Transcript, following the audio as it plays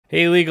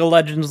Hey, League of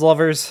Legends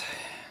lovers.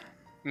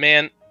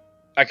 Man,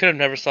 I could have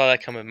never saw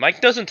that coming. Mike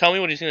doesn't tell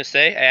me what he's gonna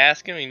say. I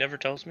ask him, he never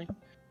tells me.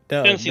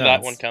 No, Didn't see no,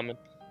 that one coming.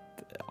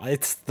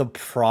 it's the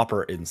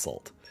proper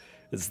insult.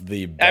 It's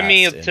the I best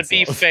mean, insult. to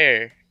be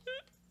fair,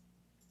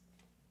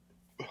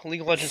 League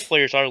of Legends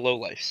players are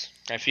lowlifes.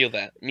 I feel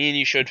that. Me and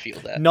you should feel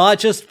that. Not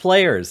just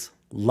players,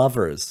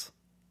 lovers.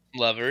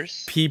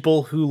 Lovers.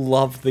 People who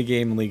love the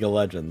game League of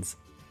Legends.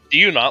 Do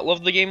you not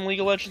love the game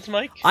League of Legends,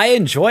 Mike? I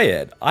enjoy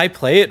it. I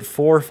play it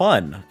for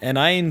fun, and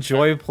I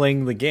enjoy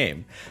playing the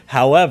game.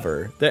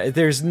 However,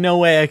 there's no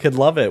way I could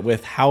love it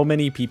with how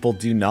many people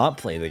do not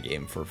play the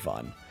game for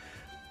fun.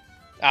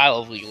 I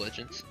love League of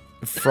Legends.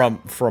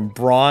 From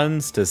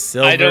bronze to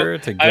silver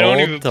to gold I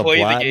don't even to play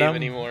platinum. the game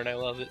anymore, and I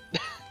love it.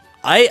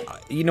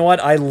 You know what?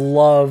 I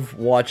love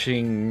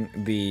watching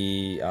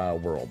the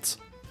Worlds.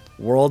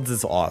 Worlds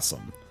is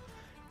awesome.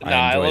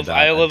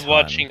 I love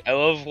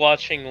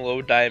watching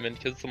Low Diamond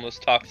because it's the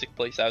most toxic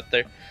place out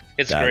there.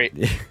 It's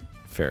great.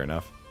 Fair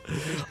enough.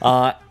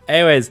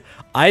 Anyways,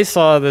 I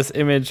saw this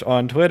image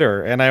on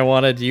Twitter and I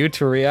wanted you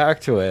to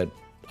react to it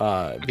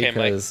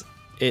because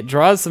it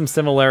draws some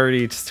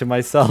similarities to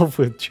myself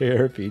with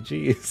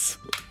JRPGs.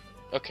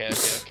 Okay.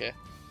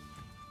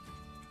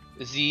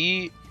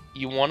 Z,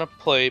 you want to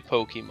play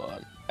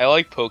Pokemon? I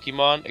like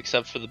Pokemon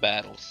except for the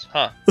battles,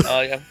 huh?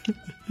 Yeah.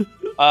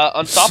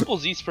 Unstoppable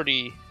Z's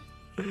pretty.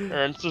 Or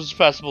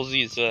Unsurpassable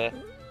Z's, yeah.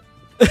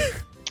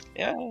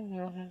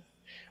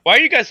 Why are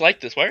you guys like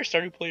this? Why are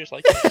Stardew players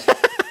like this?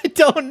 I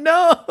don't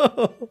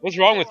know. What's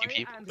wrong with you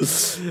people?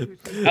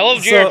 I love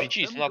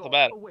JRPGs, not the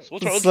battles.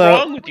 What's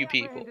wrong with you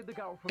people?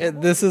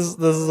 This is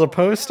a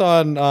post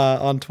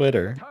on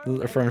Twitter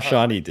from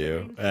Shawnee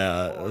Do,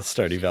 a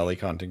Stardew Valley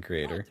content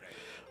creator,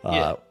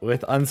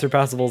 with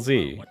Unsurpassable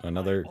Z,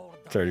 another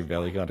Stardew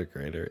Valley content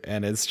creator,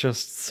 and it's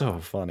just so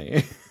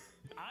funny.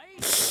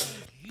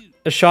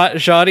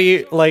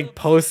 Shoddy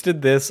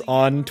posted this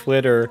on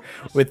Twitter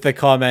with the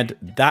comment,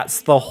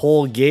 "That's the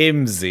whole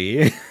game,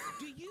 Z."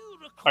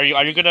 Are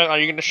you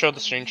gonna show the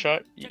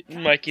screenshot,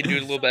 Mike? You do a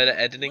little bit of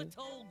editing.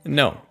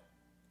 No.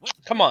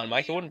 Come on,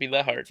 Mike. It wouldn't be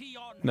that hard.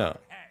 No.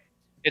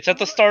 It's at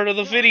the start of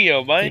the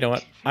video, Mike. You know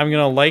what? I'm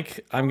gonna like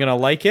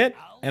it,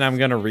 and I'm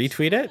gonna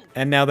retweet it,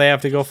 and now they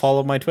have to go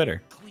follow my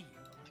Twitter.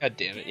 God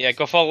damn it! Yeah,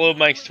 go follow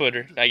Mike's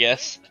Twitter. I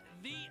guess.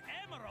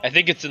 I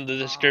think it's in the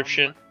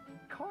description.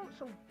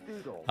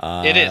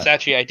 It is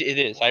actually. It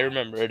is. I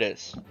remember it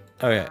is.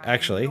 Okay,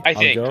 actually, I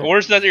think.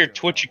 Where's that your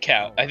Twitch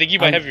account? I think you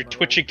might have your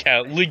Twitch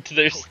account linked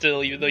there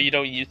still, even though you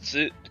don't use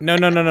it. No.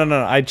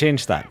 I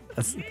changed that.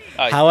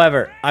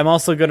 However, I'm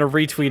also gonna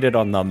retweet it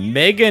on the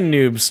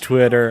MegaNoobs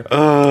Twitter.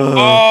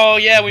 Oh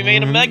yeah, we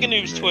made a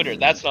MegaNoobs Twitter.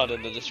 That's not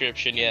in the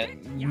description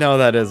yet. No,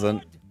 that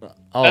isn't.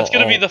 That's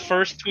gonna be the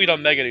first tweet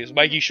on MegaNoobs.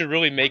 Mike, you should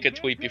really make a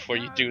tweet before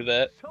you do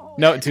that.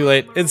 No, too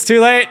late. It's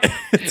too late.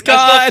 It's gone.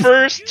 That's the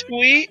first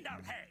tweet.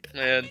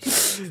 Man,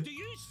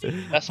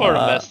 that's sort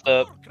of messed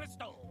up.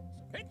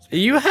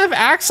 You have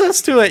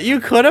access to it. You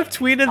could have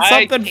tweeted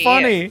something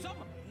funny.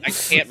 I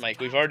can't, Mike.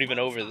 We've already been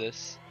over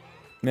this.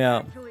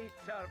 Yeah.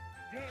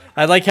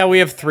 I like how we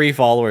have 3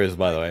 followers,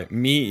 by the way.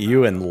 Me,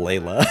 you, and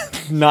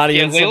Layla. Not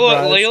even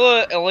surprised.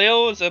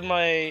 Layla was in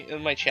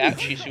my chat.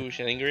 She was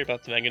angry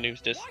about the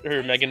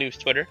MegaNoobs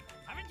Twitter.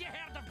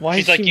 Why?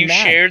 She's like, you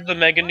shared the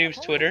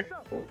MegaNoobs Twitter.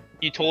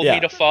 You told me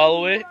to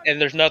follow it,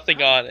 and there's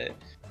nothing on it.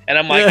 And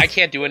I'm like, I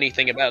can't do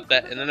anything about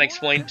that. And then I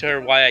explained to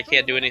her why I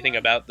can't do anything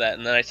about that.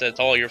 And then I said, it's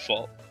all your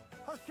fault.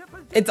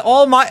 It's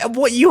all my...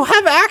 What? You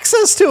have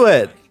access to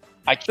it.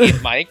 I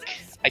can't, Mike.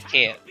 I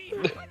can't.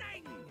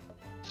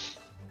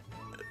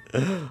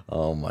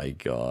 Oh my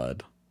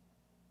god.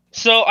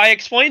 So I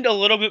explained a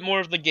little bit more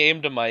of the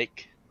game to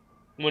Mike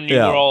when you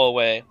were all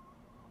away.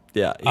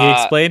 Yeah, he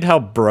explained how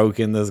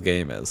broken this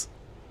game is.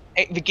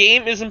 The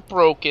game isn't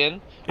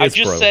broken. I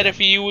just said if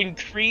you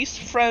increase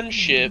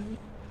friendship...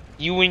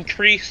 You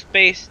increase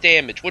base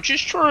damage, which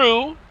is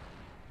true.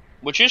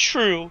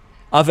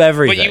 Of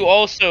everything. But you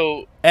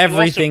also...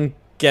 Everything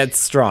gets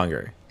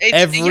stronger.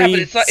 Every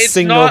it's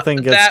single thing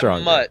gets that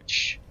stronger.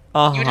 Much.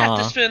 You'd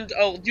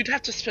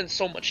have to spend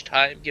so much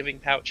time giving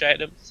pouch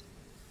items.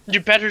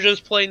 You're better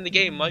just playing the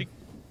game, Mike.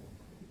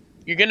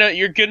 You're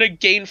gonna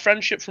gain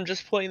friendship from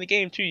just playing the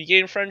game too. You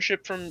gain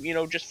friendship from,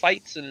 just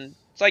fights and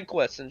side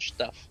quests and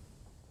stuff.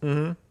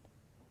 Mm-hmm.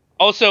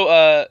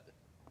 Also,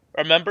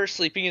 remember,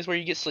 sleeping is where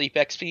you get sleep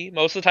XP.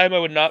 Most of the time, I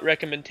would not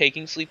recommend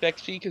taking sleep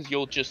XP because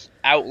you'll just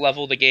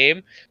out-level the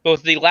game. But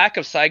with the lack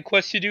of side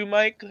quests you do,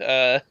 Mike,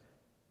 I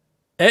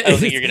don't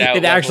think you're gonna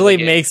out-level it actually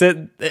the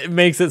game.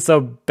 makes it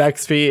so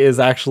XP is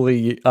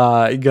actually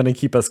gonna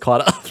keep us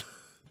caught up.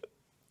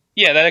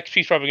 Yeah, that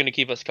XP is probably gonna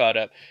keep us caught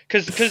up.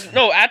 Cause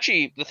no,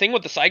 actually, the thing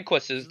with the side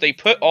quests is they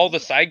put all the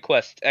side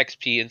quest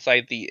XP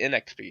inside the inn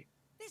XP.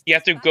 You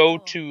have to go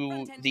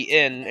to the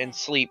inn and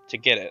sleep to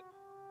get it.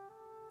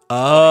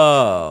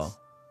 Oh.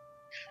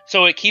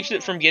 So it keeps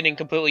it from getting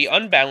completely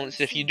unbalanced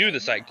if you do the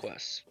side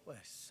quests.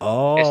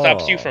 Oh. It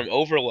stops you from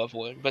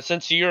over-leveling. But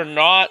since you're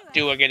not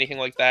doing anything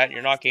like that,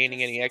 you're not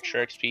gaining any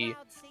extra XP,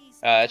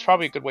 it's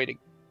probably a good way to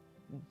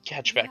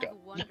catch back up.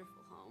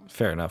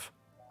 Fair enough.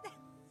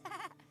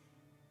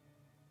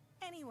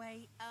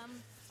 Anyway,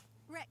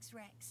 Rex.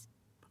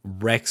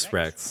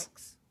 Rex.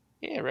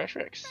 Yeah, Rex.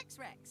 Rex.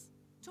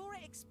 Tora,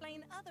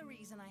 explain other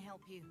reason I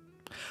help you.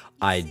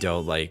 I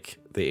don't like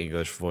the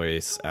English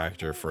voice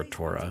actor for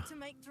Tora.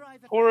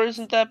 Tora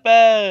isn't that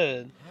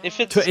bad. If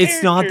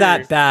It's not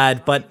that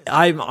bad, but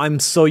I'm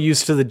so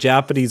used to the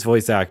Japanese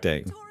voice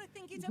acting.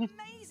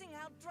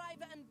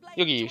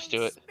 You'll get used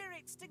to it.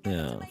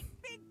 Yeah.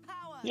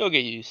 You'll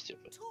get used to it.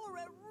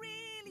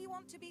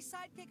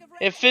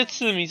 It fits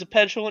him. He's a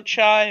petulant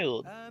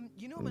child.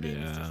 You know my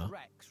name is Yeah. just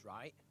Rex,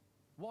 right?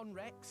 One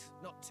Rex,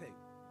 not two.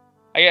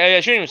 I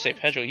shouldn't even say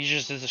petulant. He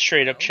just is a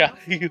straight up child.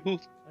 I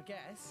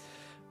guess.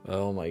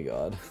 Oh my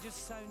god. It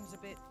just sounds a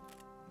bit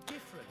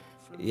different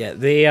from Yeah,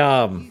 they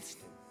Double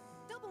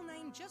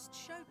name just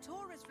show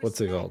Tora's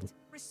what's it called?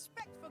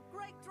 Respect for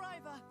great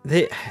driver.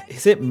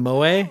 Is it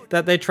moe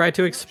that they try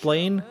to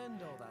explain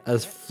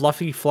as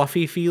fluffy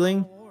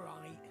feeling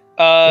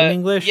in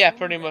English? Yeah,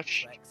 pretty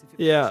much.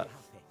 Yeah.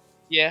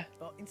 Yeah.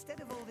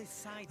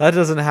 That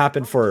doesn't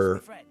happen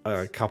for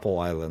a couple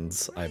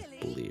islands, I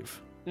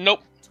believe.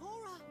 Nope.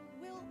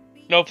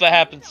 Nope, that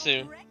happens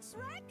soon.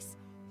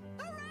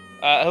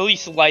 At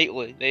least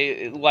lightly.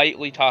 They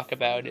lightly talk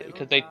about it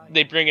because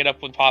they bring it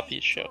up when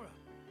Poppy's show.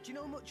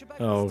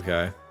 Oh,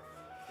 okay.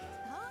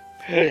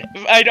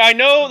 I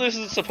know this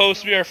is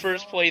supposed to be our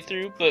first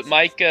playthrough, but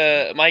Mike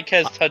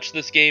has touched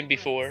this game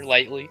before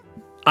lightly.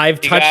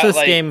 I've touched this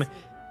game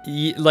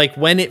like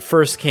when it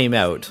first came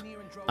out.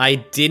 I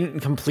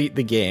didn't complete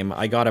the game.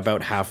 I got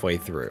about halfway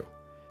through.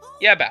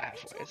 Yeah, about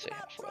halfway. I'd say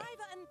halfway.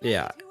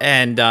 Yeah,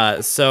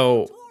 and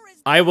so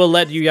I will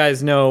let you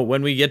guys know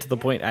when we get to the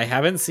point I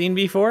haven't seen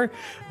before,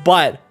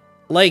 but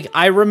like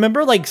I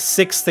remember like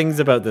 6 things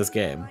about this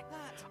game.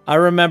 I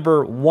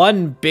remember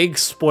one big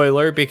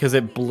spoiler because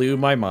it blew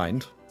my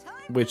mind,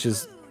 which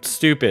is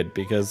stupid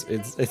because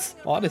it's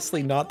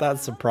honestly not that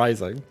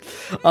surprising.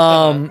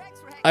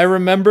 I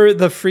remember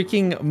the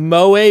freaking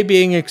moe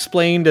being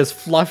explained as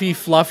fluffy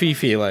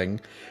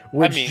feeling,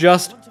 which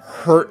just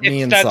hurt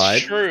me inside.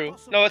 That's true.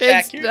 No, it's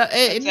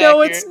accurate. No,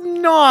 it's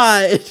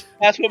not.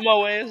 That's what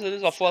moe is. It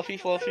is a fluffy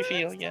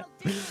feeling. Yeah.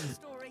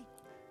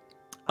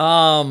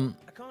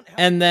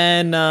 And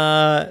then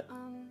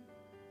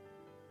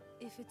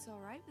If it's all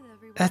right with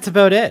everyone. that's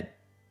about it.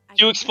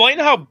 To explain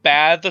how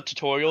bad the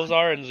tutorials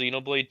are in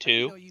Xenoblade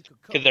 2,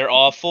 because they're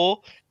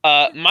awful,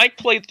 Mike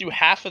played through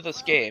half of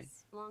this game,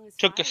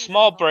 took a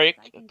small break,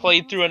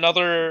 played through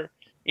another,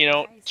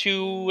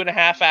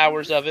 2.5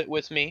 hours of it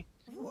with me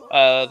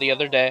the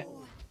other day.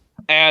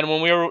 And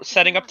when we were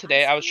setting up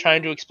today, I was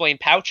trying to explain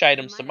pouch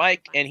items to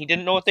Mike, and he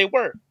didn't know what they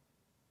were.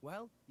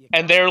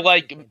 And they're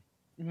like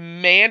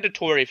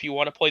mandatory if you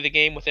want to play the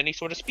game with any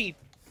sort of speed.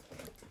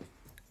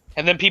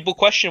 And then people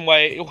question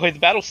why the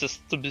battle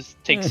system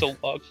takes so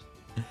long.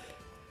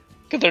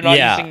 Because they're not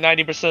using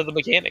 90% of the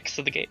mechanics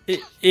of the game.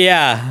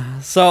 Yeah,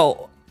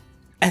 so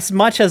as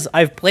much as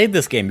I've played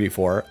this game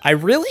before, I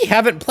really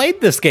haven't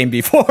played this game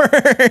before.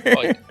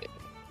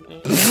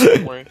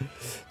 Don't worry.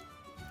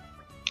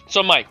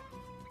 So, Mike,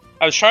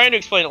 I was trying to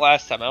explain it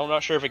last time. I'm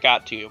not sure if it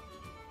got to you.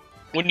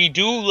 When you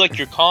do, like,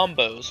 your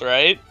combos,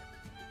 right?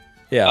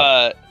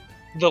 Yeah.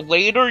 The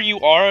later you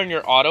are on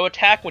your auto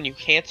attack, when you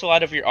cancel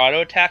out of your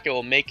auto attack, it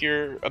will make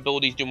your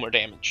abilities do more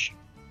damage.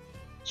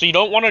 So you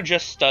don't want to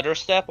just stutter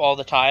step all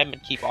the time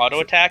and keep auto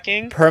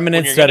attacking.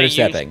 Permanent stutter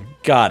stepping.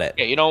 Got it.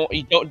 Yeah, you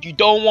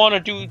don't want to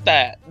do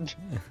that.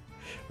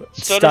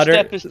 Stutter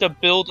step is to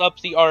build up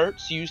the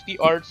arts, use the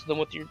arts, then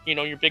with your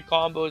your big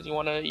combos, you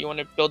want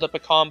to build up a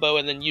combo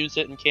and then use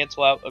it and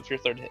cancel out of your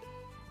third hit.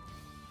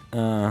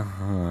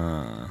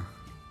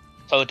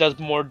 So it does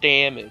more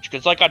damage.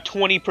 It's like a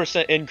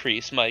 20%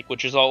 increase, Mike,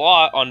 which is a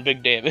lot on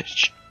big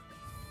damage.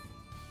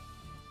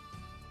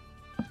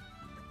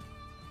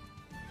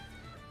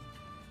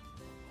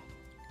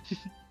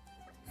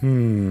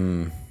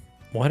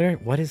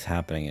 What is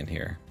happening in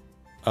here?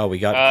 Oh, we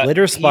got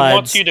glitter spuds. He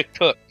wants you to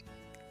cook.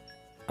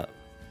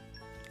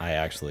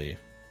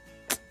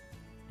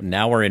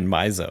 Now we're in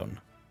my zone.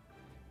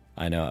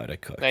 I know how to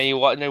cook. Now you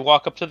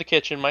walk up to the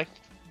kitchen, Mike.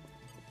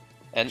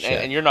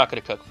 And you're not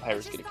gonna cook.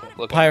 Pyra's gonna cook.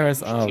 Look,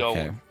 Pyra's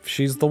okay.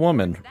 She's the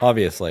woman,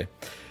 obviously.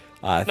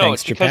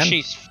 Thanks, Japan.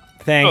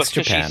 Thanks,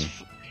 Japan.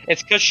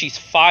 It's because she's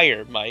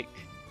fire, Mike.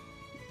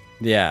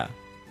 Yeah,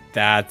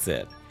 that's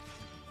it.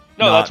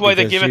 No, that's why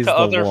they give it to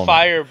other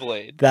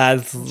Fireblade.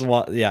 That's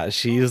what. Yeah,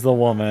 she's the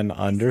woman.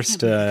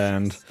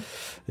 Understand?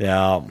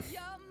 Yeah.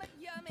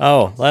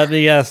 Oh, let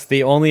me guess.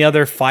 The only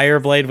other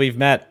Fireblade we've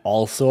met,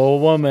 also a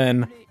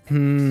woman. I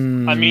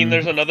mean,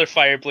 there's another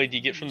Fireblade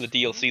you get from the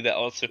DLC that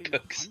also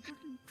cooks.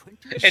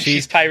 And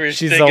she's Pyra's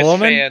biggest a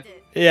woman? fan.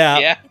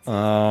 Yeah.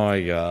 Oh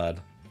my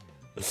god.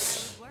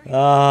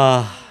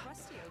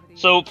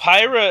 So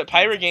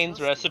Pyra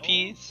gains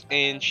recipes,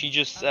 and she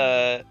just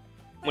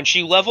when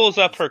she levels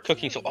up her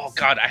cooking. So oh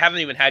god, I haven't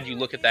even had you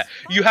look at that.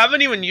 You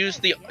haven't even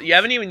used the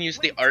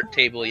art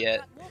table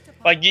yet.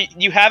 Like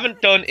you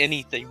haven't done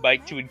anything,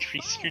 Mike, to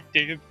increase your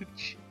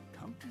damage.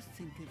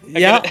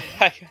 Yeah.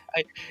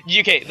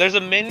 Okay, there's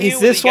a menu. Is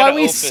this that you why gotta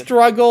we open.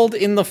 struggled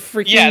in the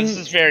freaking... Yeah, this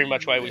is very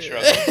much why we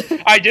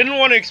struggled. I didn't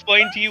want to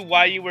explain to you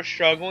why you were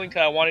struggling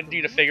because I wanted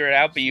you to figure it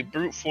out, but you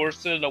brute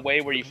forced it in a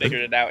way where you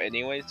figured it out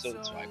anyway, so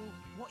it's fine.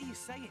 What are you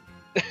saying?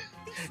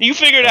 You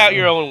figured out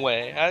your own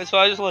way, so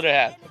I just let it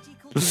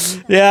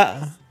happen.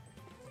 Yeah.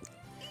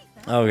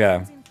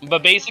 Okay.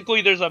 But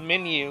basically, there's a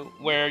menu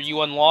where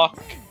you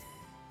unlock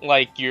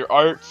like your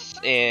arts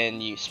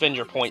and you spend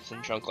your points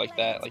and junk like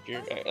that, like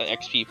your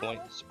XP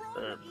points,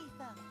 or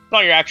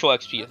not your actual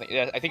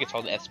XP. I think it's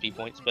called SP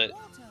points, but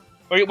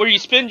where you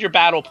spend your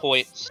battle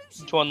points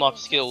to unlock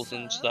skills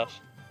and stuff.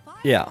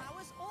 Yeah.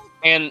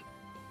 And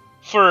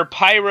for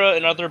Pyra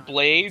and other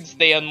blades,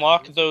 they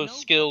unlock those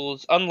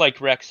skills.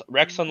 Unlike Rex,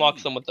 Rex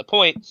unlocks them with the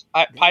points.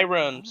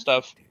 Pyra and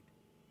stuff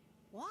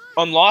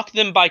unlock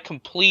them by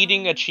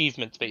completing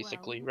achievements,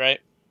 basically,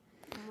 right?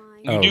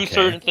 You do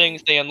certain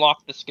things, they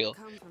unlock the skill.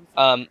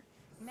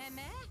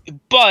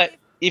 But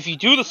if you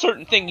do the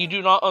certain thing, you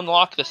do not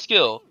unlock the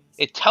skill.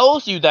 It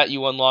tells you that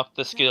you unlocked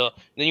the skill,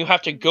 then you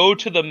have to go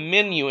to the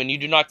menu, and you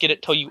do not get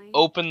it till you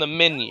open the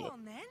menu.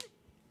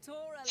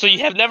 So you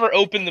have never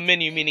opened the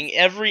menu, meaning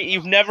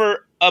you've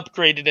never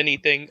upgraded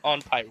anything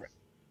on Pyra.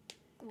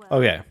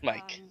 Okay.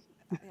 Mike.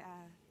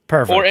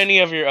 Perfect. Or any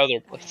of your other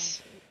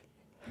places.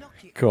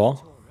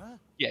 Cool.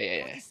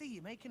 Yeah.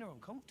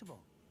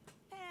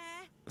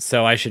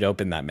 So I should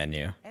open that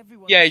menu.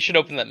 Yeah, you should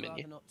open that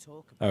menu.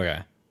 Okay.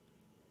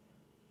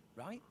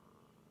 Right?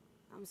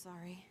 I'm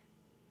sorry.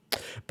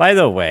 By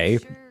the way,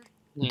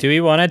 do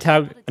we want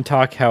to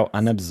talk how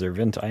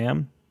unobservant I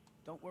am?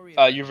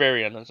 You're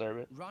very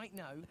unobservant. Right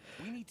now,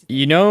 we need to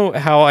You know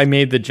how I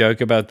made the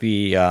joke about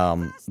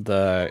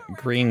the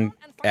green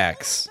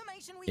X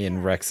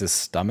in Rex's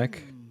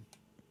stomach?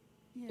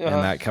 And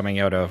that coming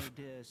out of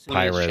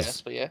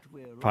Pyra's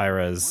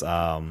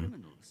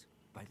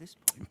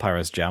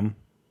Pyra's gem?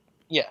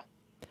 Yeah.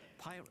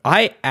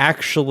 I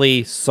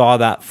actually saw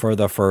that for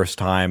the first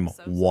time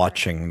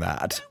watching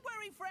that.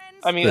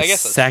 I mean, The I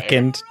guess that's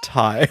second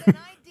time.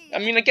 I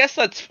mean, I guess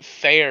that's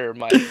fair,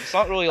 Mike. It's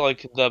not really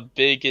like the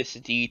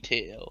biggest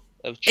detail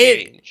of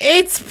change.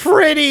 It's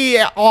pretty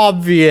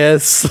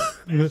obvious.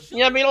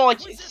 Yeah, I mean,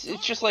 like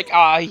it's just like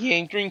he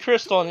ain't green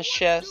crystal on his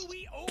chest.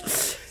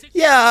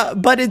 Yeah,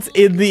 but it's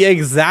in the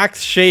exact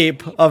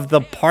shape of the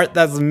part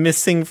that's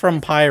missing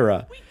from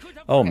Pyra.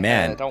 Oh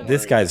man, don't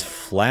this worry. guy's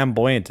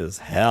flamboyant as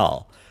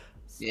hell.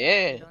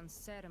 Yeah.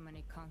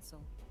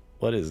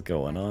 What is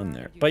going on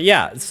there? But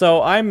yeah,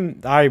 so I Do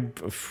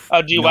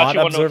you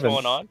actually want to know what's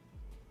going on?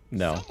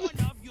 No.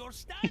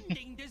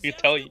 I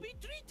tell you.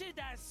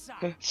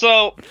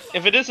 So,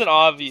 if it isn't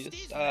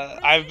obvious,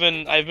 I've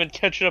been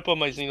catching up on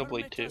my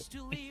Xenoblade 2.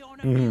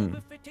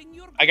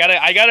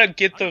 I gotta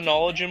get the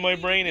knowledge in my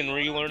brain and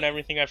relearn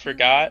everything I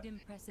forgot.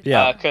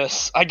 Yeah.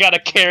 Cause I gotta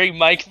carry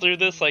Mike through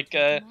this like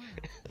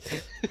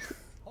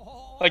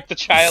like the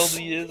child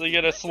he is. I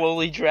gotta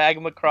slowly drag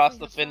him across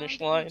the finish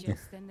line.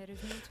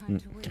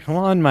 Come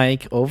on,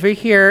 Mike. Over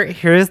here.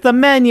 Here's the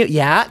menu.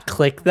 Yeah,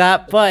 click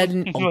that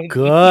button. Oh,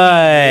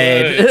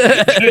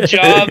 good. Good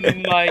job,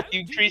 Mike. You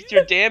increased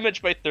your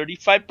damage by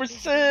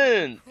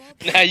 35%.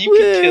 Now you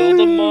can kill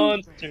the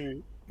monster.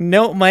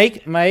 No,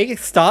 Mike,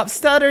 stop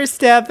stutter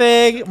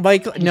stepping.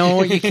 Mike,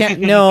 no, you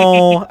can't.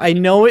 No, I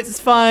know it's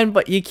fun,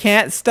 but you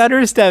can't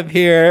stutter step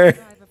here.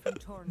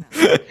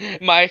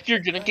 Mike, you're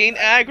gonna gain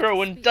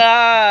aggro and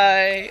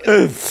die.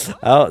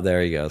 Oh,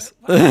 there he goes.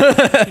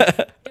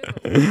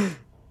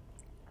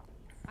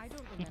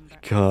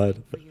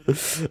 God.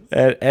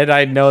 And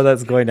I know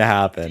that's going to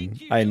happen.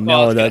 I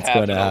know that's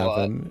going to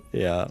happen.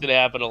 Yeah. It's gonna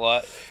happen a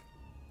lot.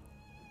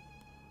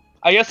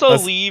 I guess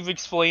I'll leave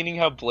explaining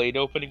how blade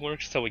opening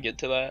works till we get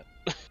to that.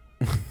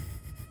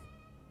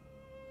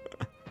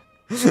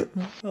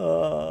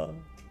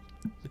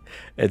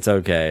 It's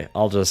okay.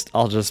 I'll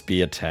just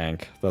be a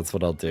tank. That's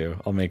what I'll do.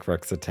 I'll make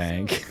Rex a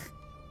tank.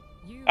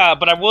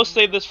 But I will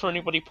say this for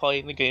anybody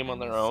playing the game on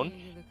their own.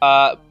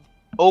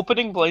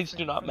 Opening blades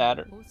do not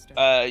matter.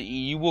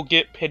 You will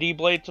get pity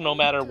blades no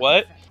matter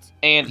what,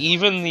 and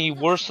even the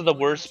worst of the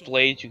worst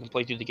blades you can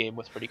play through the game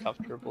with pretty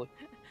comfortably.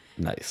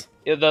 Nice.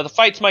 Yeah, the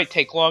fights might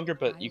take longer,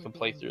 but you can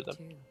play through them.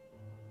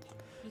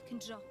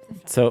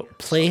 So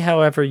play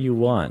however you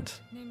want.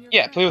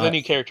 Yeah, play with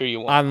any character you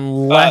want.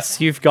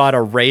 Unless you've got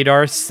a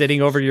radar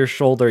sitting over your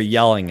shoulder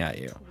yelling at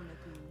you.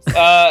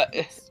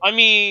 I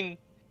mean,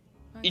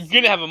 you're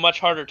gonna have a much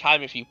harder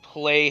time if you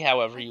play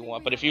however you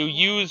want, but if you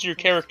use your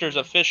characters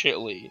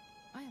efficiently,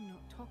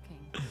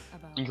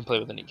 you can play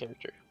with any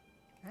character.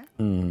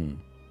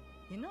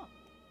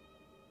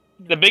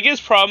 The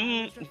biggest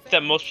problem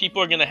that most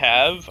people are gonna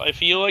have, I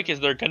feel like,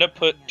 is they're gonna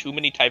put too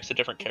many types of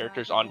different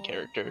characters on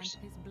characters.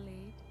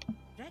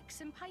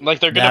 Like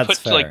they're gonna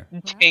put like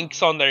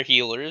tanks on their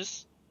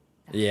healers.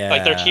 Yeah.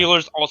 Like their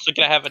healer's also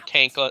gonna have a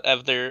tank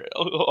of their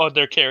on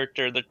their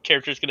character. The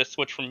character's gonna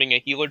switch from being a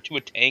healer to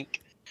a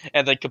tank,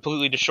 and then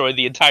completely destroy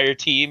the entire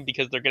team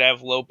because they're gonna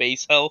have low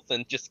base health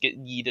and just get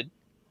yeeted,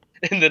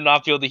 and then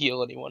not be able to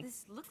heal anyone.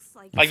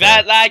 Like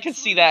that I can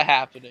see that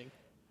happening,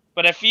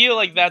 but I feel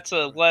like that's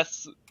a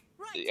less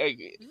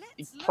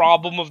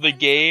problem of the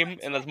game,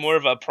 and that's more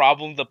of a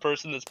problem of the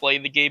person that's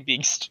playing the game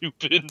being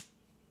stupid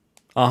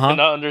and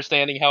not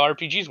understanding how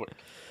RPGs work.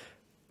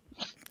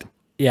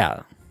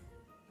 Yeah.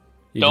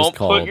 Don't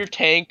put your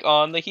tank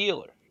on the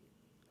healer.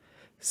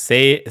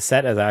 Set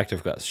as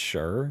active quest.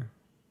 Sure.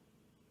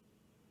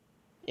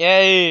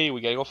 Yay,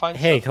 we gotta go find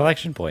stuff.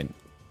 Collection point.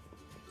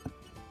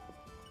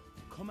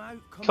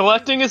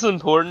 Collecting is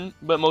important,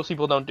 but most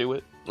people don't do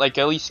it. Like,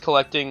 at least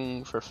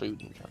collecting for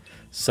food.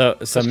 So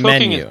cooking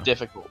menu. is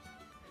difficult.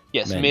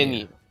 Yes,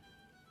 menu.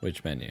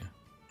 Which menu?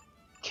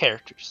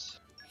 Characters.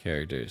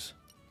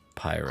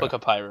 Pyra. Click a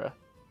Pyra.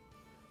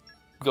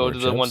 Go to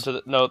the one to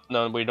the... No,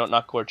 we don't,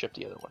 not core chip,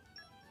 the other one.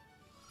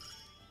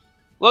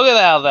 Look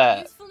at all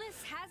that!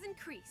 Usefulness has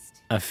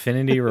increased.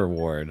 Affinity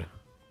reward.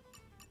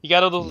 You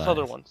got all those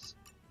other ones.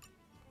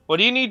 What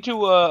do you need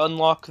to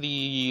unlock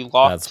the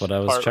locked That's what I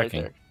was part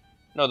checking. Right there?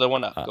 No, the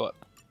one up. Go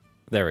up.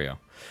 There we go.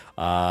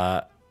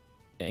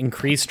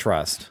 Increase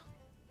trust.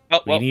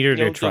 Oh, we need her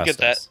to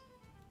trust us.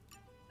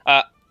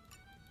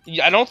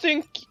 Yeah, I don't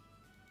think...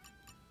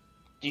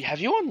 Have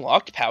you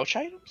unlocked pouch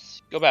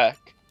items? Go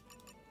back.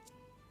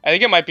 I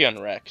think it might be on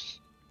Rex.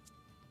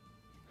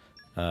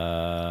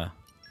 Yeah,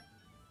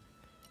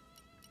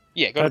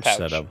 go to pouch.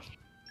 Setup.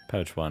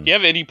 Pouch 1. Do you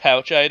have any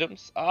pouch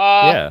items?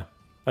 Yeah,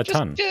 a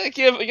ton.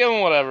 Give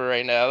them whatever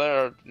right now.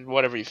 Or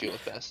whatever you feel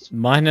is best.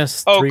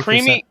 Minus 3%.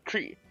 Oh,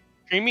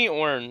 creamy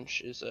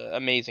orange is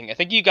amazing. I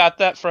think you got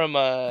that from...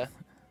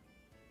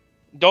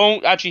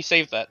 Don't actually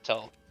save that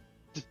till...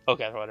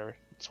 Okay, whatever.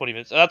 It's 20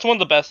 minutes. That's one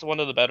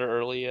of the better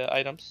early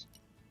items.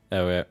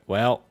 Oh, yeah.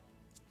 Well...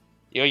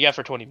 You got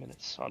for 20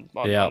 minutes on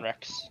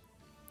Rex.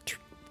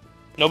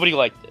 Nobody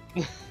liked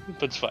it,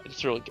 but it's fine.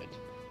 It's really good.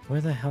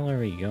 Where the hell are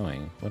we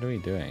going? What are we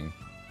doing?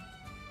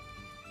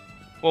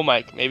 Well,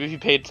 Mike, maybe if you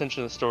paid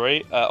attention to the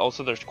story,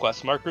 also there's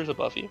quest markers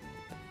above you.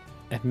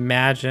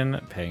 Imagine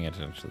paying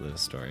attention to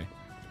this story.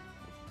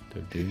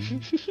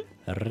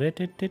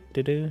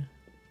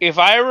 If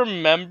I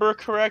remember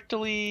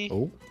correctly...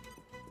 Oh.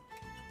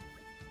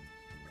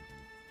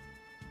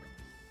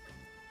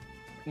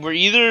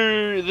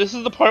 This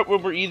is the part where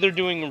we're either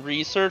doing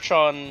research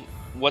on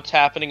what's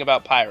happening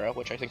about Pyra,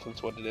 which I think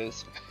that's what it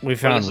is. We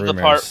found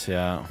rumors,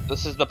 yeah.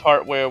 This is the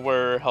part where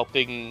we're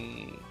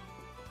helping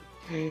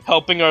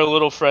our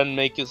little friend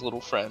make his little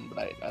friend,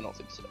 but I don't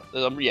think so.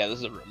 Yeah, this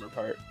is a rumor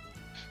part.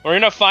 We're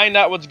gonna find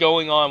out what's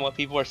going on, what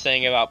people are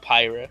saying about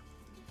Pyra.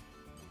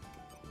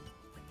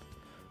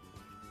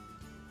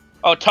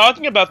 Oh,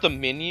 talking about the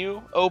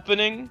menu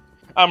opening,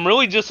 I'm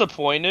really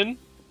disappointed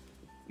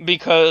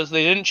because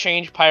they didn't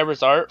change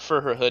Pyra's art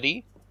for her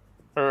hoodie,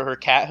 her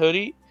cat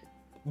hoodie,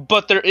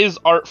 but there is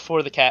art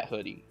for the cat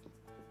hoodie,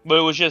 but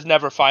it was just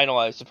never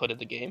finalized to put in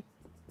the game.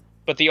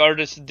 But the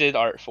artist did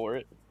art for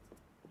it.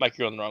 Mike,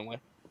 you're going the wrong way.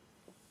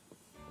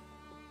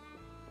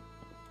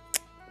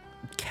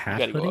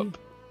 Cat hoodie? Go up.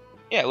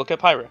 Yeah, look at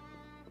Pyra.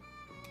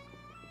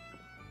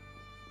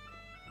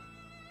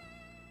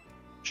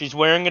 She's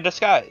wearing a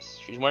disguise.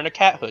 She's wearing a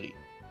cat hoodie.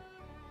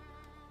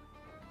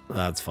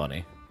 That's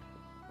funny.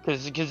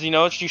 Because you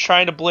know, she's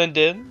trying to blend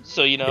in,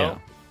 so, you know, yeah.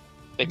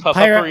 They puff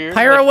up her ears.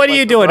 Pyra, what are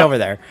you doing over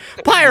there?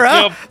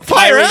 Pyra! You know,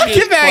 Pyra,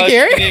 get back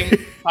here!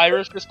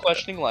 Pyra's just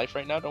questioning life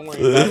right now, don't worry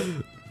about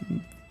it.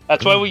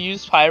 That's why we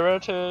use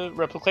Pyra to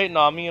replicate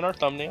Nami in our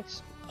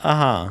thumbnails.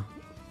 Gotta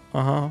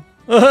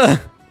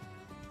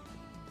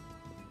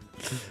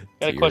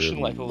question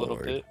life a little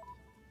bit.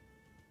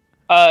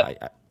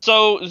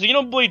 So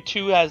Xenoblade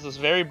 2 has this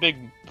very big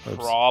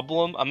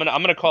problem. I'm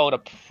gonna call it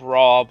a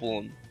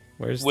problem.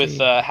 With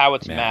how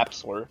its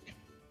maps work.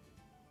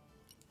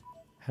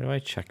 How do I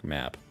check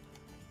map?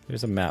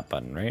 There's a map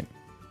button, right?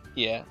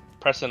 Yeah.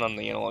 Press in on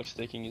the analog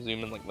stick and you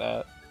zoom in like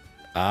that.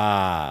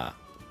 Ah,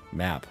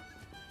 map.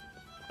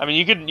 I mean,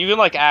 you can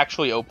like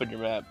actually open your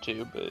map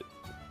too, but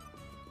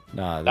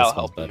nah, this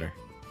smells better.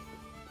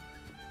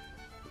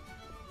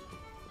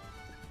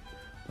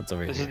 What's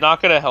over here? This is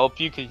not gonna help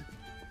you, cause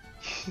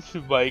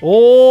Mike.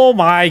 Oh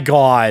my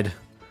god.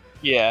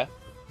 Yeah.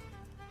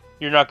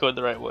 You're not going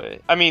the right way.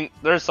 I mean,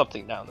 there's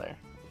something down there,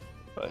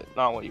 but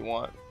not what you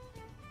want.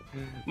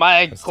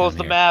 Mike, close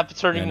the map. It's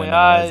hurting my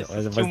eyes.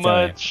 Too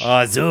much.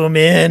 Oh, zoom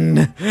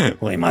in.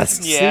 We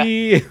must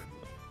see.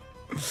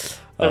 There's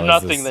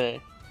nothing there.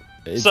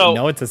 So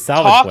no, it's a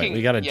salvage point.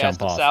 We gotta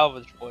jump off.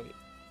 Salvage point.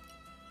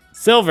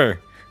 Silver.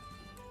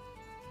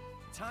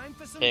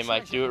 Hey,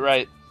 Mike, do it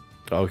right.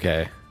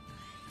 Okay.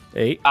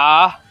 A.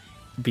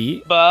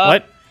 B.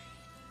 What?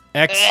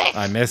 X.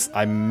 I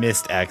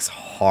missed X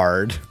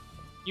hard.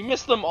 You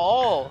missed them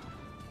all.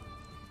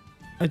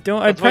 I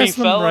pressed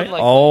them right.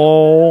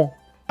 Oh,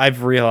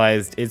 I've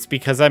realized it's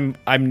because I'm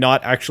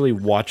not actually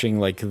watching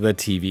like the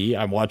TV.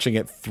 I'm watching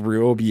it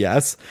through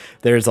OBS.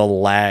 There's a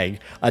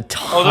lag, a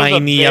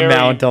tiny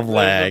amount of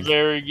lag.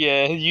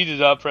 Yeah, you did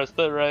not press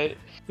that right.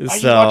 Are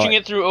you watching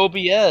it through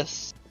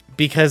OBS?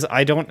 Because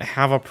I don't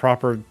have a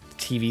proper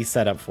TV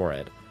setup for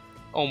it.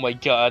 Oh my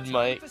god,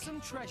 Mike.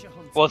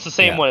 Well, it's the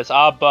same one. It's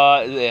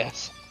Abba.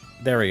 Yes.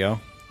 There we go.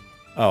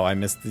 Oh, I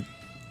missed the...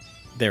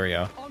 There we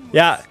go.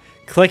 Yeah,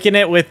 clicking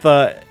it with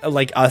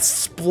like a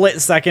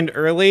split second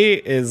early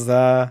is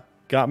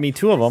got me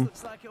 2 of them.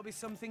 Looks like it'll be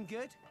something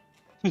good.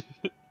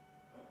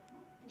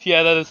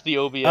 Yeah, that is the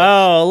OBS.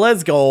 Oh,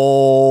 let's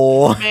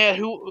go. Man,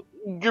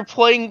 you're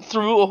playing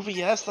through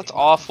OBS? That's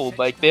awful.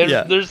 Like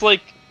there's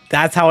like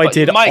that's how I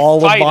did Mike, all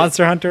of fight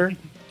Monster Hunter.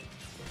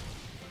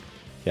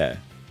 Yeah.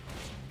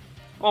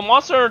 Well,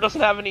 Monster Hunter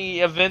doesn't have any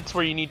events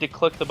where you need to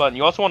click the button.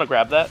 You also want to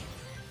grab that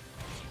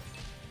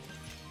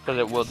because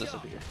it will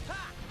disappear.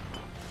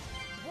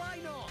 Why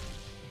not?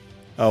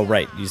 Oh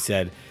right, you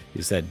said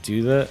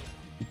do the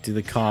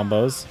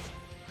combos.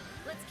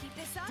 Let's keep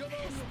this up. Double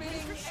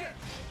spinning shit.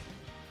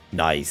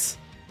 Nice.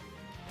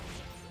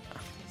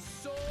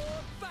 Sword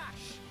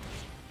bash.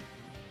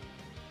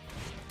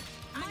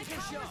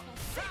 Anchor shot.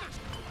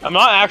 I'm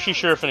not actually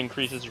sure if it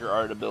increases your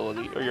art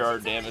ability or your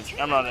art damage.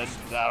 I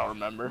don't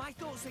remember. My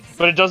thoughts exactly.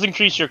 But it does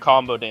increase your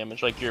combo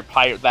damage, like your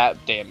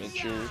that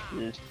damage,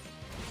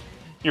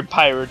 your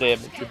pyro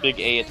damage, your big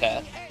A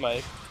attack,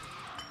 Mike.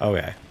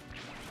 Okay.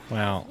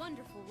 Well,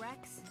 Wonderful,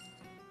 Rex.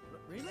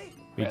 Really?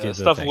 we Yeah, did that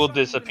the stuff thing. will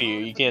disappear.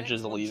 You can't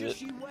just leave it.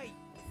 Just you wait.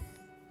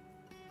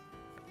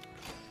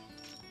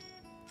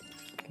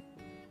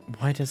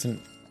 Why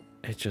doesn't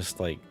it just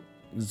like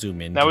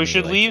zoom in? Now we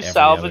should leave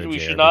salvage. We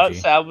should not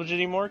salvage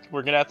anymore.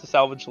 We're gonna have to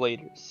salvage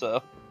later.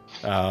 So.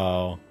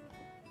 Oh.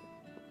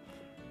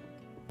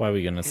 Why are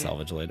we gonna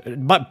salvage later?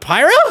 But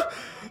Pyro?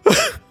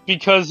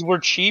 Because we're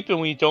cheap and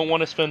we don't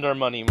want to spend our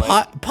money,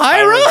 Mike.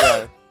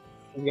 Pyro?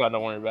 God,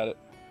 don't worry about it.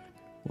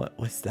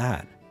 What's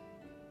that?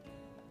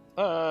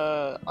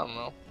 I don't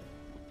know.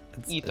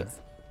 Ether.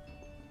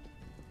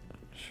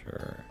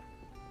 Sure.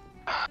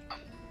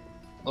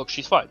 Look,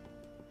 she's fine.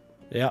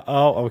 Yeah.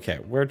 Oh, okay.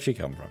 Where'd she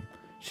come from?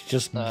 She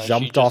just jumped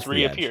she just off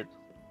reappeared.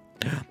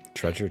 the edge.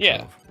 Treasure Yeah.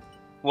 trove.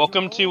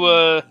 Welcome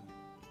to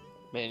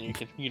Man,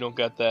 you don't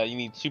got that. You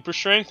need super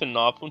strength and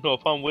no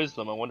upon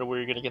wisdom. I wonder where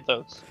you're gonna get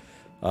those.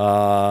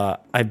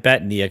 I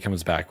bet Nia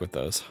comes back with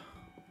those.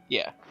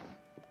 Yeah.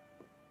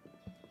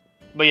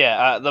 But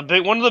yeah,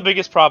 one of the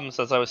biggest problems,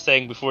 as I was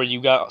saying before you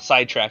got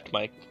sidetracked,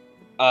 Mike,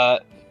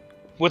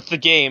 with the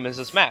game is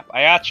this map.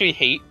 I actually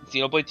hate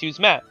Xenoblade 2's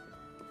map.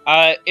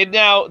 And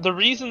now, the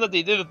reason that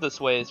they did it this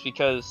way is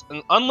because,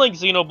 unlike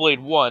Xenoblade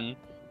 1,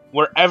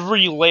 where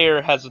every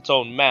layer has its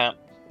own map,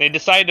 they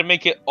decided to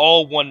make it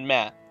all one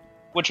map,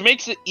 which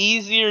makes it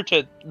easier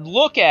to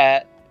look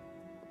at,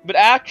 but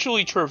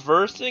actually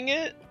traversing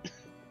it,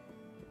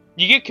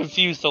 you get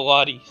confused a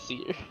lot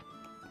easier.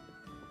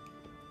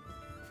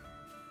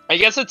 I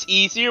guess it's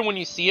easier when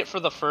you see it for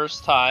the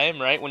first time,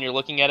 right? When you're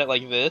looking at it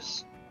like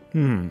this.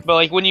 But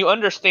like when you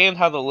understand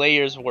how the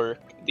layers work,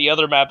 the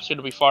other map's going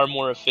to be far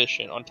more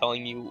efficient on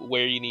telling you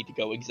where you need to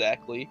go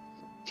exactly.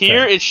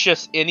 Here, it's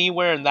just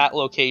anywhere in that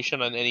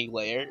location on any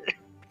layer.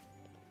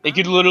 It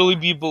could literally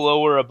be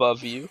below or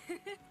above you.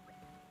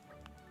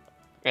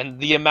 And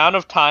the amount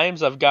of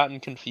times I've gotten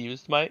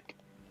confused, Mike.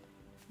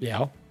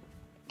 Yeah.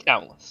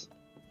 Countless.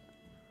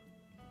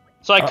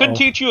 So I could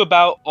teach you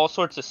about all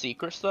sorts of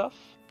secret stuff.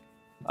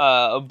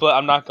 But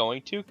I'm not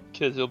going to,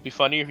 because it'll be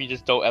funnier if you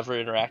just don't ever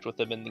interact with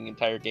them in the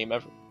entire game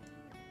ever.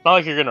 It's not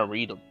like you're gonna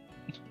read them.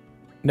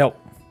 Nope.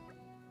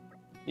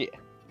 Yeah.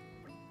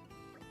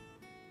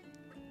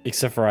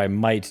 Except for I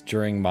might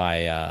during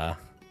my,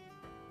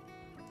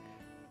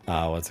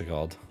 what's it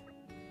called?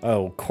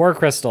 Oh, core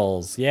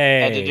crystals.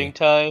 Yay. Editing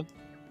time.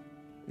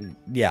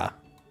 Yeah.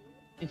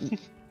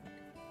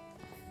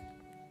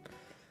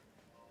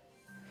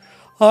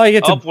 Oh, I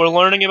get to... we're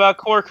learning about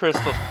core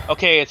crystals.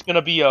 Okay, it's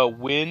gonna be a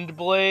wind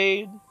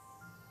blade.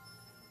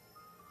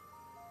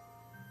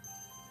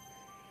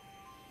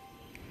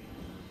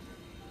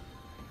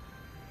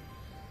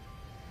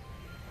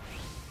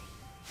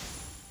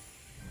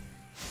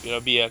 It's gonna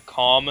be a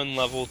common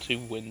level 2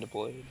 wind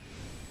blade.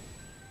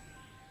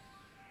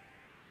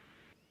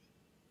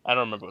 I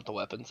don't remember what the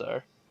weapons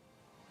are.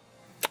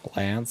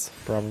 Lance,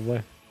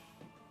 probably.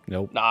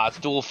 Nope. Nah, it's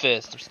dual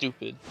fist. They're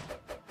stupid.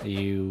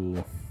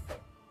 Ew.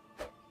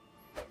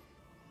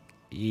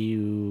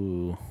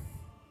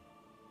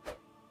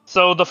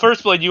 So the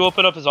first blade you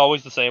open up is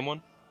always the same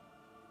one.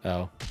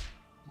 Oh.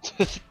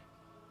 This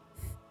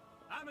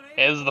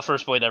is the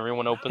first blade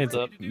everyone opens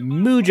up.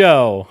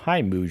 Mujo.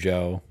 Hi,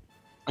 Mujo.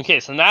 Okay,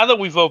 so now that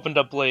we've opened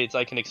up blades,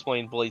 I can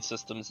explain blade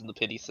systems and the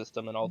pity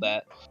system and all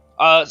that.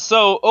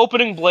 So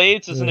opening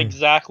blades isn't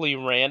exactly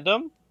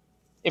random.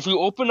 If you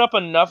open up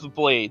enough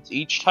blades,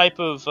 each type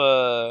of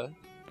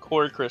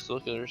core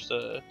crystal, there's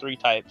 3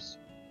 types,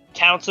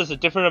 counts as a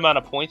different amount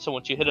of points. So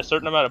once you hit a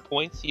certain amount of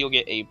points, you'll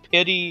get a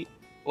pity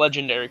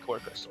legendary core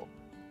crystal.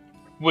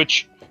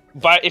 Which,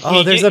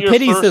 there's a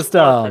pity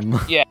system.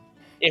 Yeah,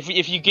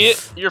 if you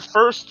get your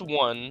first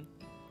one,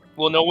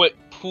 we'll know what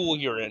pool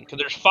you're in, because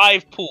there's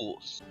 5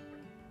 pools.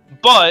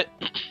 But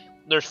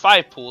there's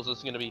 5 pools. This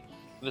is gonna be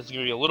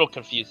a little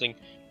confusing.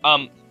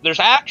 There's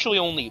actually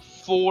only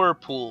 4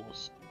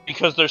 pools,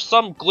 because there's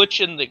some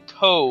glitch in the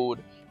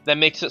code that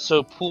makes it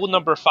so pool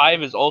number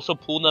 5 is also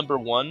pool number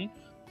 1.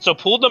 So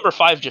pool number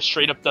 5 just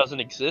straight up doesn't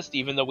exist,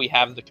 even though we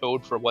have the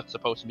code for what's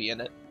supposed to be in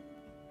it.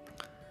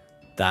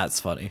 That's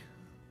funny.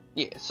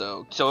 Yeah,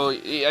 so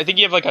I think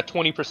you have like a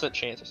 20%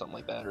 chance or something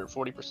like that, or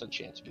 40%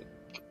 chance to get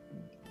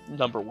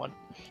number 1.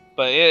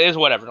 But it is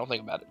whatever. Don't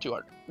think about it too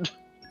hard.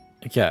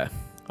 Okay.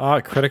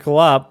 Critical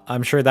up.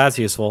 I'm sure that's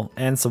useful.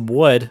 And some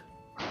wood.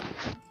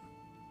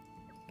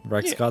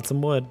 Rex got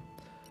some wood.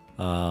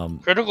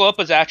 Critical up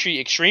is actually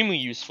extremely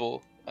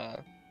useful.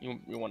 You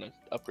want to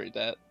upgrade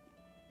that.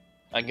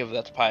 I give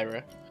that to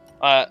Pyra.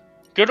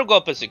 Critical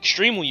up is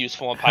extremely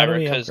useful on How do Pyra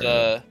we because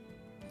upgrade it?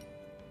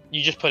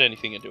 you just put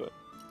anything into it.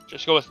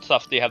 Just go with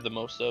stuff they have the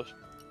most of.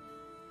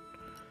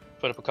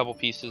 Put up a couple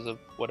pieces of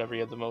whatever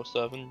you have the most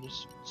of and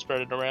just spread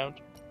it around.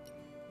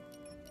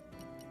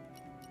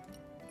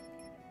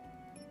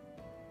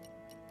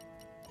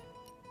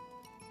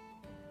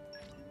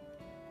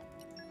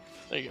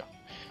 There you go.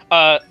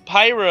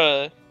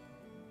 Pyra,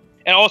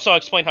 and also I'll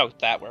explain how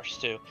that works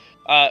too.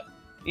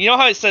 You know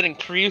how it said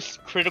increase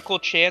critical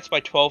chance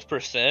by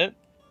 12%?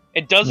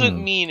 It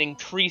doesn't mean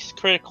increase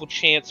critical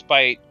chance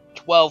by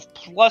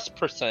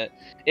 12+%.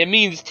 It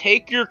means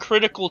take your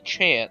critical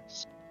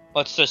chance,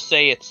 let's just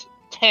say it's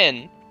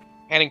 10,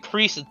 and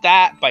increase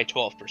that by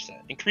 12%.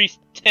 Increase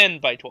 10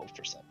 by 12%.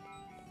 Which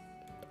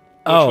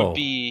would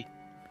be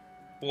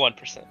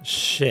 1%.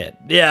 Shit.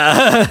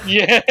 Yeah.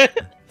 Yeah.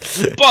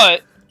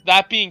 But,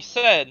 that being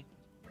said,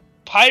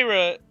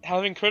 Pyra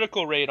having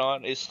critical rate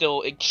on is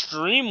still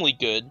extremely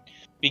good,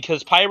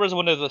 because Pyra is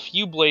one of the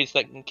few blades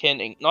that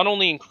can not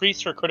only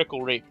increase her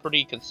critical rate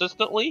pretty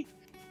consistently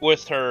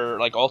with her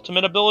like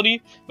ultimate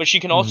ability, but she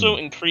can also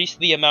increase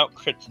the amount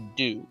crits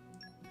do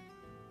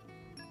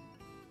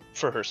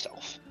for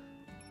herself.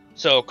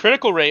 So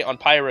critical rate on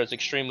Pyra is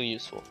extremely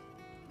useful.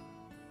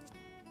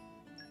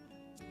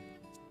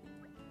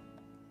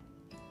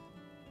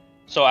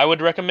 So I would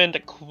recommend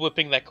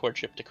equipping that core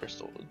chip to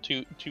Crystal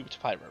to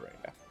Pyra right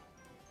now.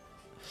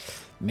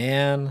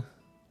 Man,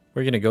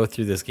 we're gonna go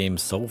through this game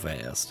so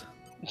fast.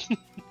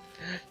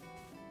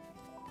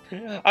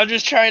 I'm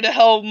just trying to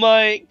help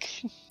Mike.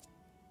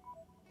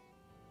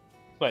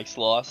 Mike's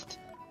lost.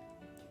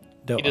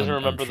 No, He doesn't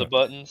remember the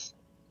buttons.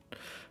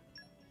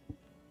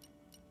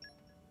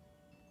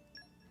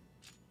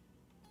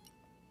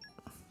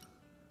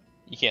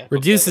 You can't.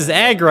 Reduces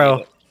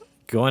aggro.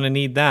 Going to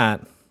need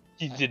that.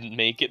 You didn't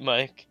make it,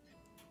 Mike.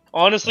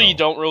 Honestly, you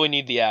don't really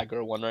need the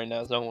aggro one right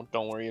now. So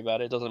don't worry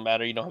about it. It doesn't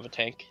matter. You don't have a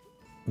tank.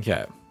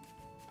 Okay.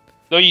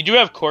 Though you do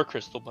have core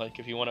crystal, Mike.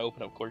 If you want to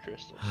open up core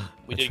crystals,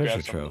 we did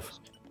grab some of those.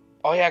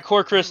 Oh yeah,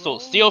 core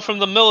crystals. Steal from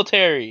the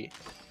military.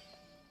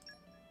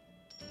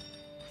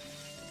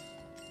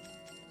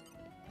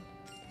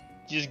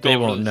 Just go They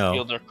over won't and know.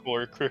 steal their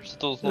core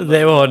crystals.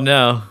 They won't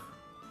know.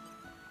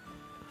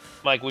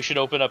 Mike, we should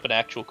open up an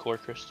actual core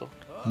crystal.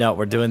 No,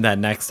 we're doing that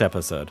next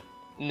episode.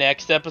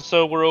 Next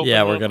episode, we're opening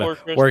Yeah, up core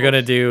crystals. we're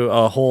gonna do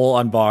a whole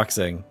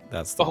unboxing.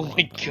 That's the Oh one.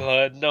 my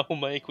god, no,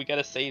 Mike, we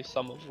gotta save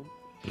some of them.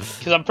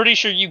 Because I'm pretty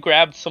sure you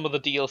grabbed some of the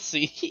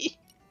DLC.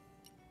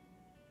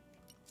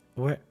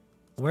 Where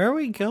are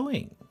we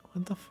going?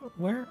 What the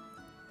where?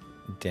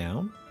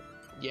 Down?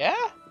 Yeah?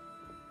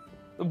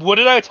 What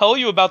did I tell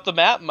you about the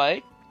map,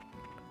 Mike?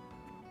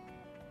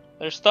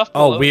 There's stuff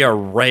below. Oh, we are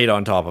right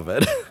on top of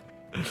it.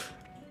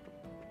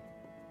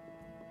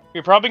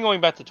 You're probably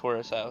going back to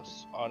Taurus'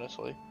 house,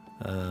 honestly.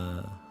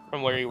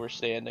 From where you were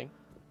standing.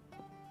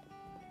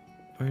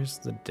 Where's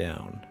the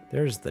down?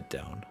 There's the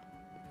down.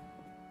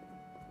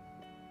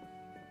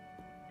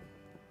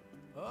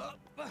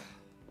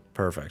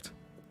 Perfect.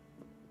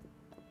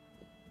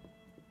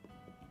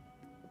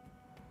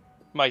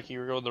 Mike, you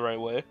were going the right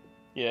way.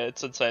 Yeah,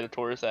 it's inside of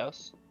Taurus'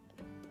 house.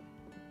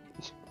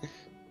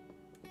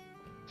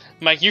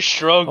 Mike, you're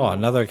struggling. Oh,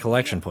 another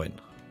collection point.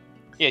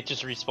 Yeah, it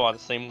just respawned the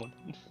same one.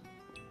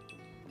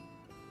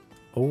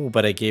 Oh,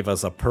 but it gave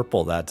us a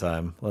purple that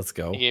time. Let's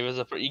go. It gave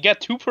us you got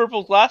 2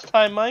 purples last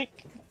time,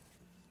 Mike.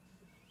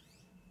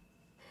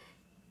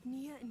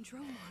 Nia and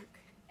Dromark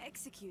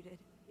executed.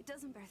 It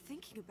doesn't bear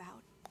thinking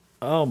about.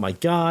 Oh my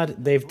god,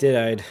 they've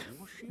died.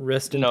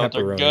 Wrist and No,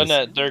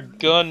 pepperonis. they're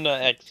gonna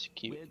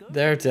execute.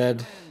 They're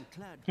dead.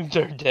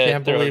 They're dead.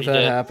 Can't believe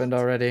that happened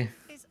already.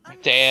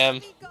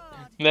 Damn.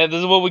 Man, this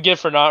is what we get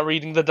for not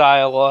reading the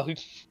dialogue.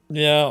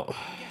 Yeah.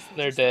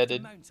 They're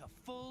dead.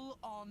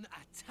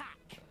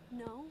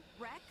 No,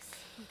 Rex,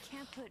 you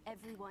can't put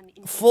everyone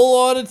in.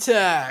 Full on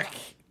attack.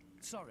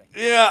 Sorry.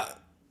 Yeah.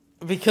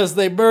 Because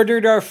they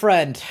murdered our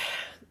friend.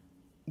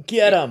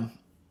 Get him.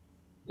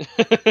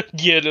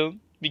 Get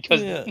him.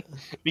 Because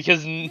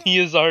he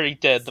is already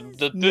dead.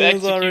 The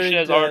execution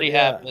has already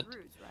happened.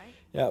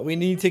 Yeah, we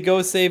need to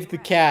go save the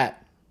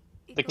cat.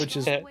 Which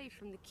is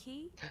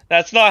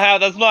That's not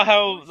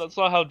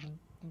how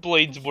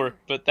blades work,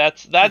 but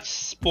that's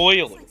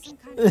spoilers.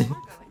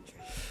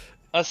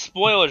 That's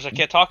spoilers. I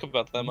can't talk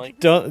about them. Like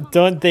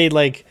don't they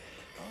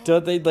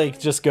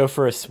just go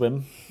for a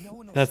swim?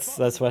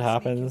 That's what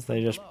happens.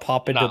 They just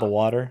pop into the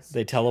water.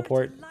 They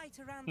teleport.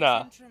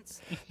 Nah.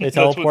 They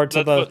teleport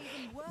to the.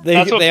 They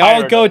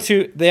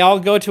Pyra all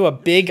go to a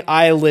big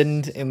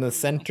island in the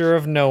center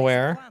of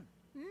nowhere,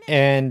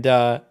 and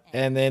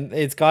and then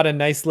it's got a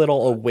nice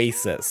little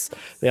oasis.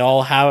 They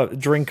all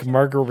drink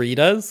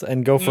margaritas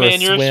and go for a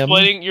Man,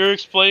 swim. you're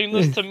explaining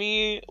this to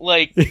me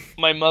like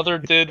my mother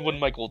did when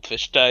my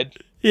goldfish died.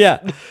 Yeah,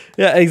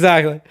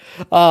 exactly.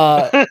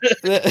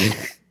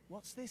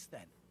 What's this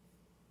then?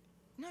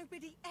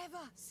 Nobody ever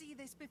see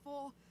this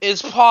before.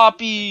 It's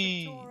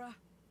Poppy. Dora.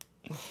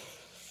 An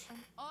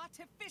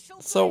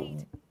artificial So,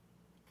 breed.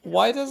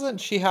 why doesn't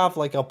she have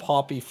like a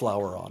poppy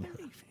flower on her?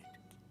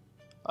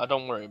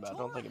 Don't worry about it.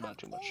 Don't think about it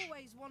too much.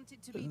 Always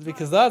wanted to be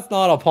Because dried. that's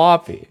not a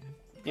poppy.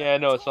 Yeah, I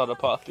know it's not a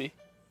poppy.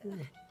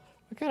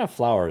 What kind of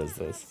flower is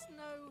this? Has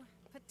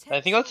no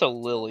I think that's a potential to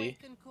lily.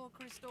 awaken core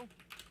crystal.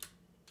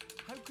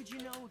 How could you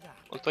know that?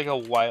 Looks like a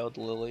wild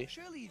lily.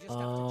 Surely you just have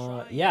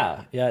to try.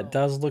 Yeah, it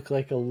does look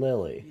like a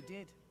lily. You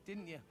did,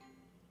 didn't you?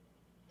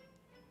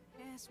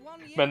 Yes, 1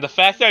 year Man, the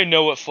fact that I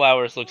know what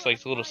flowers looks like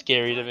is a little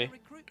scary to me.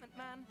 recruitment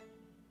man.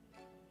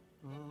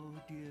 Oh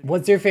dear.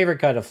 What's your favorite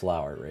kind of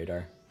flower,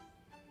 Radar?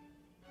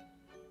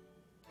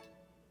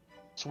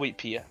 Sweet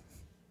Pia.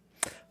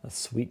 A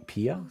sweet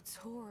pea? Oh,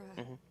 Tora.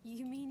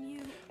 You mean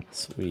you?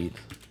 Sweet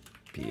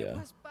pea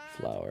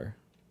flower.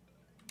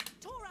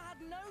 Tora had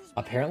nosebleed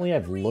Apparently, for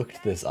I've 3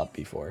 looked this up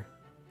days. before.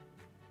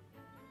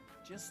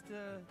 Just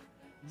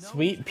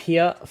Sweet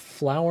pea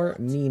flower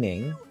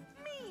meaning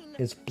Mean,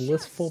 is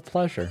blissful just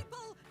pleasure.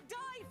 people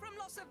die from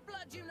loss of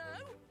blood, you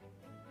know?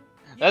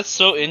 That's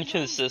so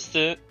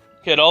inconsistent.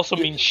 Could also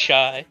mean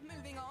shy.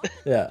 Moving on.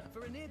 Yeah.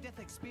 For a near-death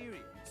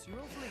experience, you're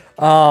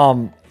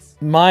awfully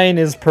Mine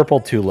is purple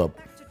tulip.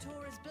 Back to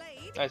Tora's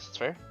blade. Nice, it's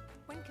fair.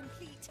 When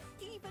complete,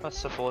 even That's more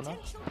simple enough.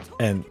 potential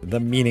Tora And the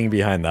meaning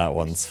behind that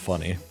one's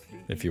funny,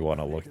 if you want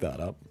to look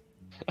that up.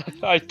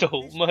 I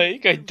don't,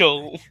 Mike. I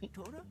don't.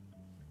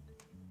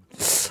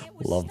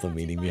 Love the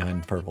meaning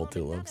behind purple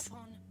tulips.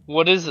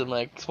 What is it,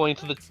 Mike? Explain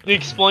to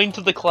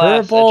the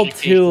class. Purple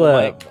educational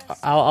tulip. Mike.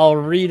 I'll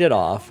read it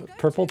off.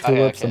 Purple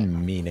tulip's okay. a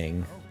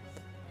meaning.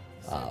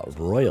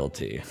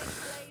 Royalty.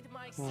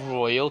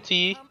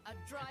 Royalty?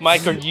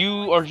 Mike, are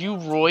you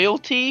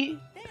royalty?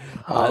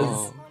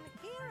 Oh.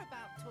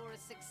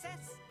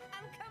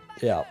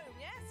 Yeah.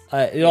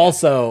 It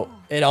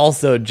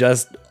also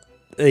just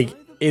like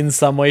in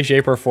some way,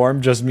 shape, or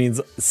form just means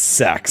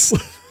sex.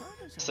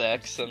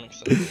 Sex. That makes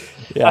sense.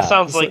 Yeah. That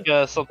sounds so-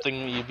 like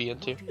something you'd be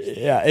into.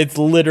 Yeah, it's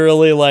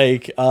literally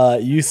like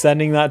you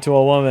sending that to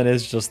a woman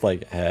is just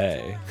like,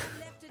 hey,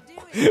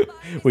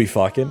 we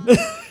fucking.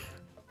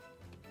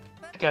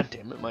 God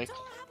damn it, Mike.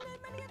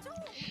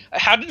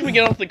 How did we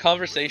get off the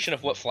conversation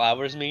of what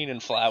flowers mean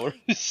and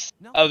flowers?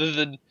 Other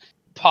than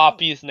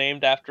Poppy is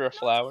named after a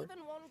flower.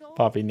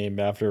 Poppy named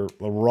after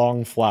the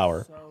wrong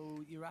flower. So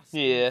you're asking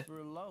Yeah. for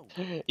a loan.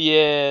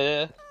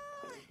 Yeah.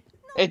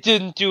 It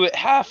didn't do it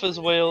half as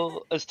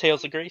well as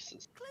Tales of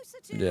Graces,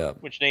 Yeah.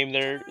 which named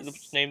their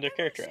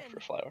character after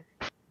a flower.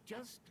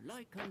 Just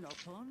like a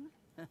knock-on.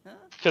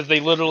 Because they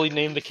literally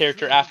named the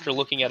character after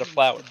looking at a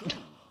flower.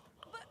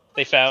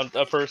 They found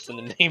a person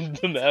and named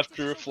them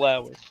after a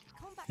flower.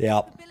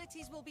 Yep.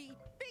 Will be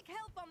big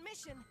help on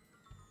mission.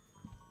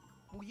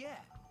 Well, yeah.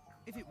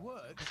 If it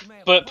works, you may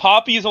have But a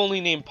Poppy is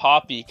only named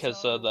Poppy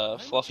because of the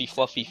fluffy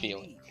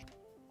feeling.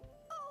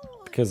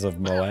 Because of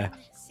Moe.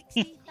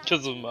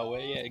 Because of Moe,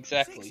 yeah,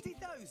 exactly.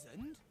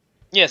 60,000?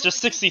 Yeah, it's just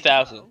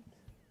 60,000. Calm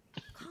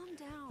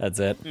down. That's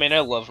it. Man, I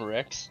love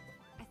Rex.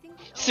 I think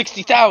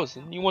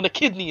 60,000. You want a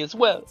kidney as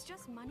well. it's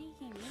just money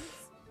he needs.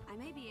 I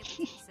may be able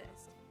to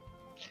assist.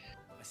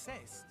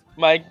 Assist?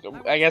 Mike,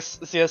 I guess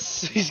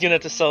yes, he's gonna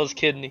have to sell his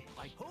kidney.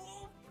 I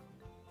hope.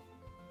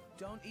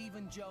 Don't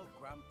even joke,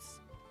 Gramps.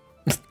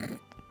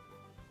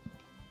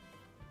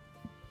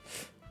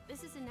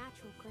 This is a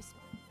natural crystal.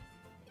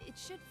 It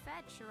should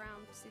fetch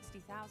around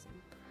 60,000.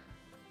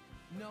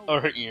 No.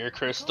 Or her ear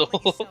crystal.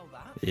 Can't let you sell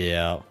that.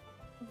 Yeah.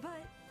 But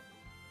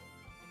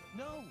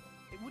No,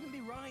 it wouldn't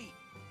be right.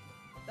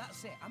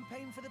 That's it. I'm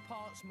paying for the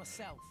parts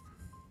myself.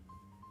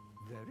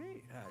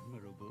 Very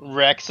admirable.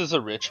 Rex is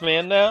a rich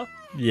man now.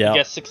 Yeah.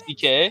 Guess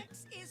 60k.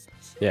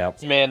 Yeah.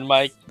 Man,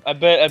 Mike, I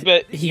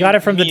bet He got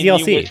it from the me and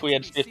you DLC. wish we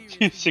had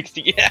 50,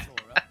 60. Yeah,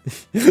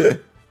 free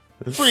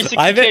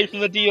I've 60k from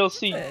the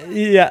DLC.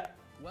 Yeah.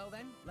 Well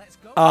then, let's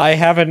go. I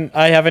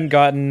haven't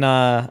gotten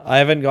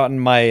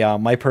my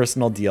my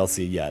personal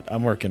DLC yet.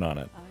 I'm working on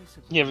it.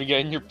 You haven't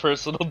gotten your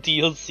personal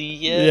DLC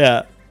yet?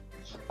 Yeah.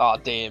 Aw,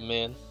 damn,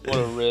 man. What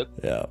a rip.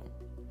 Yeah.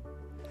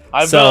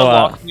 I've So, been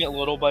unlocking it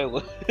little by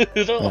little.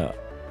 Yeah.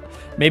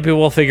 Maybe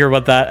we'll figure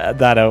what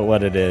that out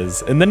what it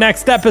is in the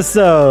next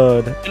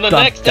episode. In the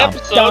Dun, next dun,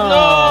 episode, dun.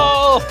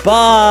 no!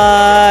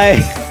 Bye.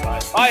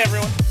 Bye, everyone.